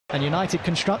And United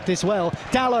construct this well.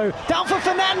 Dalot, down for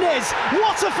Fernandes!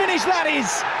 What a finish that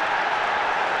is!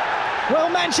 Well,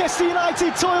 Manchester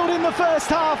United toiled in the first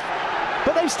half,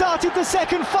 but they've started the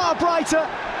second far brighter.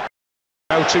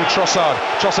 Now to Trossard.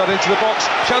 Trossard into the box.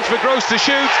 Chance for Gross to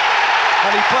shoot.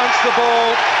 And he plants the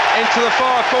ball into the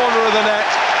far corner of the net.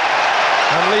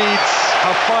 And Leeds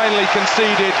have finally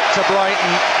conceded to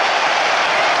Brighton.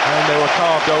 And they were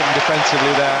carved open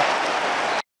defensively there.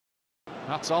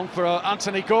 That's on for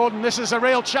Anthony Gordon. This is a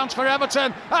real chance for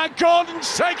Everton, and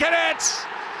Gordon's taken it!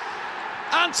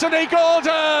 Anthony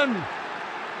Gordon!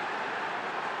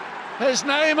 His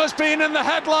name has been in the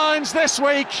headlines this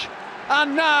week,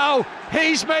 and now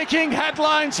he's making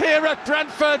headlines here at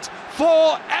Brentford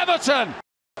for Everton.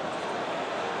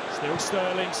 Still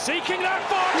Sterling seeking that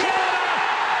far corner!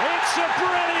 It's a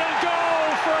brilliant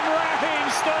goal from Raheem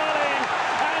Sterling,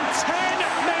 and 10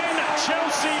 men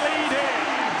Chelsea leading.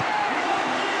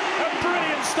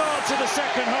 Brilliant start to the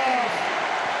second half.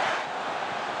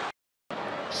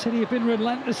 City have been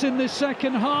relentless in this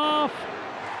second half,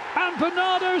 and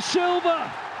Bernardo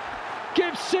Silva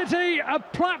gives City a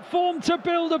platform to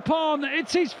build upon.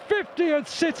 It's his 50th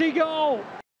City goal.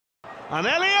 And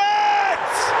Elliott!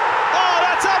 Oh,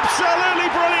 that's absolutely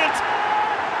brilliant.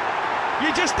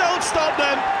 You just don't stop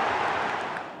them.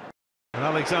 And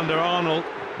Alexander-Arnold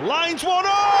lines one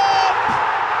up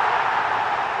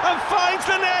and finds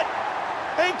the net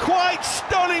in quite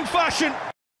stunning fashion.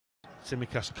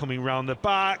 Tsimikas coming round the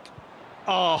back.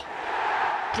 Oh,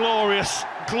 glorious,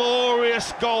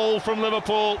 glorious goal from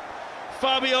Liverpool.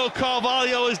 Fabio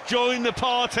Carvalho has joined the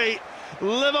party.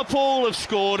 Liverpool have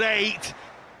scored 8.